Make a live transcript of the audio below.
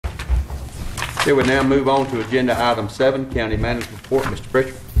Okay, we now move on to agenda item 7, County Manager's Report. Mr.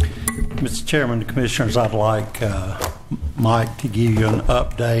 Pritchard. Mr. Chairman, the Commissioners, I'd like Mike to give you an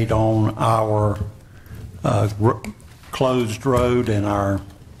update on our closed road and our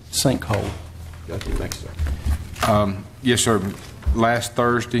sinkhole. Gotcha. Thanks, sir. Yes, sir. Last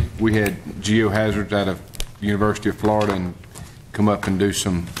Thursday, we had geohazards out of University of Florida and come up and do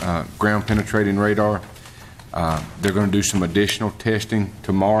some ground penetrating radar. They're going to do some additional testing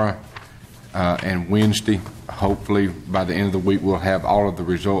tomorrow and Wednesday. Hopefully by the end of the week we'll have all of the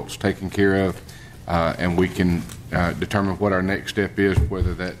results taken care of and we can determine what our next step is,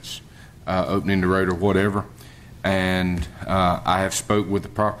 whether that's opening the road or whatever. And I have spoke with the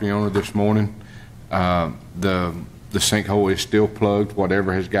property owner this morning. The sinkhole is still plugged.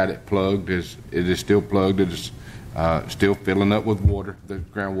 Whatever has got it plugged it is still plugged. It is still filling up with water, the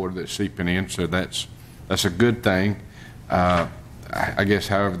groundwater that's seeping in. So that's a good thing. I guess,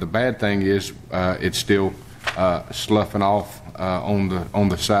 however, the bad thing is it's still sloughing off on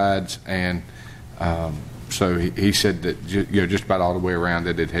the sides, and so he said that just about all the way around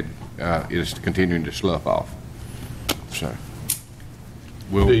that it is continuing to slough off. So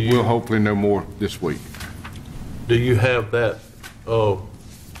we'll hopefully know more this week. Do you have that road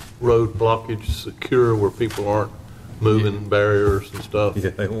blockage secure where people aren't moving barriers and stuff? Yeah,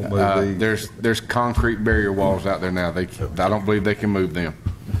 they won't move these. There's concrete barrier walls out there now. I don't believe they can move them.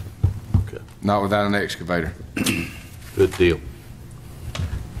 Okay. Not without an excavator. Good deal.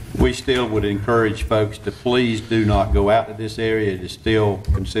 We still would encourage folks to please do not go out to this area. It is still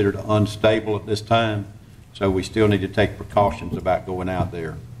considered unstable at this time, so we still need to take precautions about going out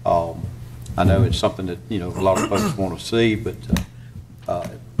there. I know it's something that a lot of folks want to see, but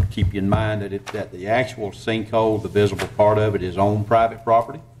keep in mind that the actual sinkhole, the visible part of it, is on private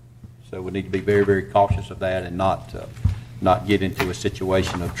property. So we need to be very, very cautious of that and not get into a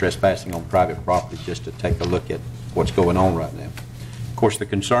situation of trespassing on private property just to take a look at what's going on right now. Of course, the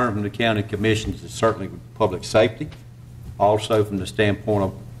concern from the county commissions is certainly public safety. Also from the standpoint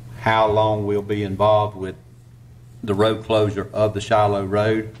of how long we'll be involved with the road closure of the Shiloh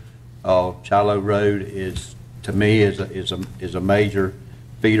Road. Shiloh Road is, to me, is a major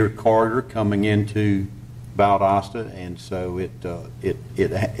feeder corridor coming into Valdosta, and so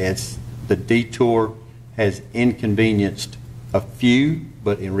the detour has inconvenienced a few,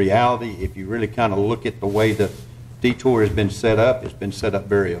 but in reality, if you really kind of look at the way the detour has been set up, it's been set up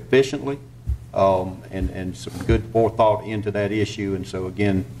very efficiently, and some good forethought into that issue. And so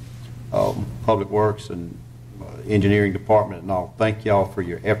again, Public Works and Engineering Department and all, thank y'all for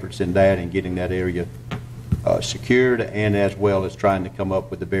your efforts in that and getting that area secured, and as well as trying to come up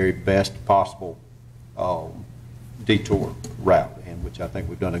with the very best possible detour route, and which I think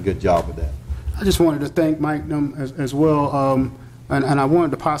we've done a good job with that. I just wanted to thank Mike as well, and I wanted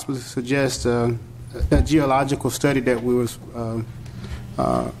to possibly suggest that geological study that we was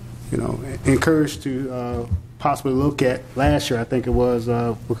encouraged to possibly look at last year. I think it was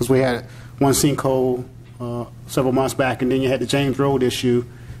because we had one sinkhole several months back, and then you had the James Road issue,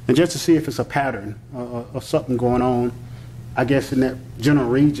 and just to see if it's a pattern of something going on, I guess, in that general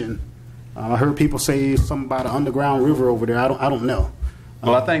region. I heard people say something about an underground river over there. I don't know.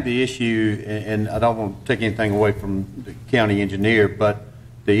 Well, I think the issue, and I don't want to take anything away from the county engineer, but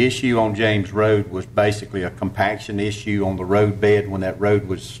the issue on James Road was basically a compaction issue on the road bed when that road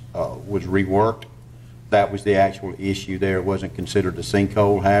was reworked. That was the actual issue there. It wasn't considered a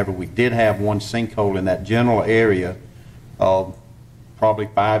sinkhole. However, we did have one sinkhole in that general area probably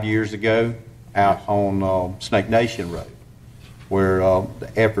 5 years ago out on Snake Nation Road, where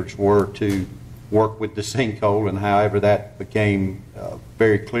the efforts were to work with the sinkhole, and however that became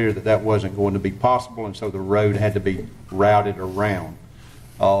very clear that that wasn't going to be possible, and so the road had to be routed around.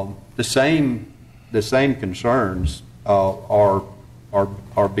 The same concerns are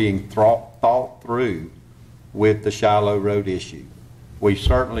being thought through with the Shiloh Road issue. We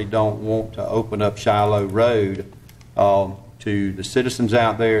certainly don't want to open up Shiloh Road to the citizens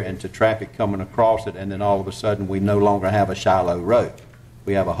out there and to traffic coming across it, and then all of a sudden we no longer have a Shiloh Road.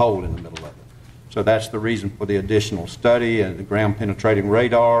 We have a hole in the middle of it. So that's the reason for the additional study and the ground penetrating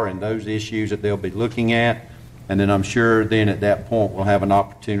radar and those issues that they'll be looking at. And then I'm sure then at that point we'll have an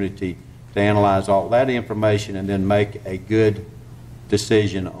opportunity to analyze all that information and then make a good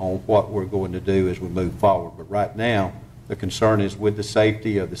decision on what we're going to do as we move forward. But right now, the concern is with the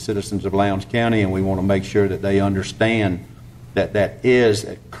safety of the citizens of Lowndes County, and we want to make sure that they understand that that is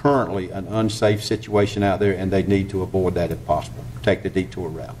currently an unsafe situation out there, and they need to avoid that if possible. Take the detour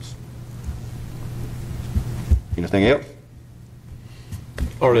routes. Anything else?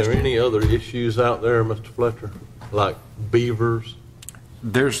 Are there any other issues out there, Mr. Fletcher, like beavers?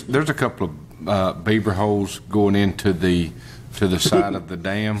 There's a couple of beaver holes going into the side of the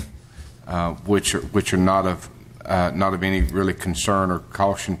dam, which are not of any really concern or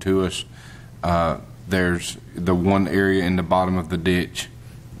caution to us. There's the one area in the bottom of the ditch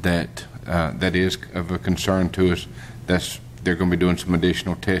that is of a concern to us. They're going to be doing some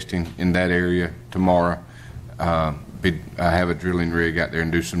additional testing in that area tomorrow. I have a drilling rig out there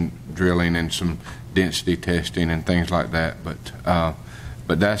and do some drilling and some density testing and things like that.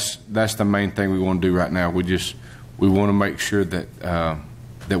 But that's the main thing we want to do right now. We want to make sure that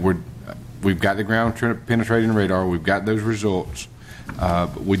we've got the ground penetrating radar. We've got those results.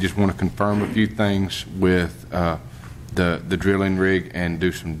 But we just want to confirm a few things with the drilling rig and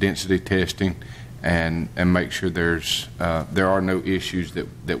do some density testing and make sure there are no issues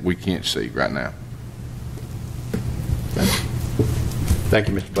that we can't see right now. Thank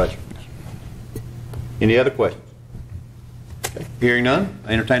you, Mr. Fletcher. Any other questions? Okay. Hearing none,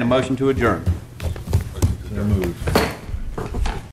 I entertain a motion to adjourn. So moved.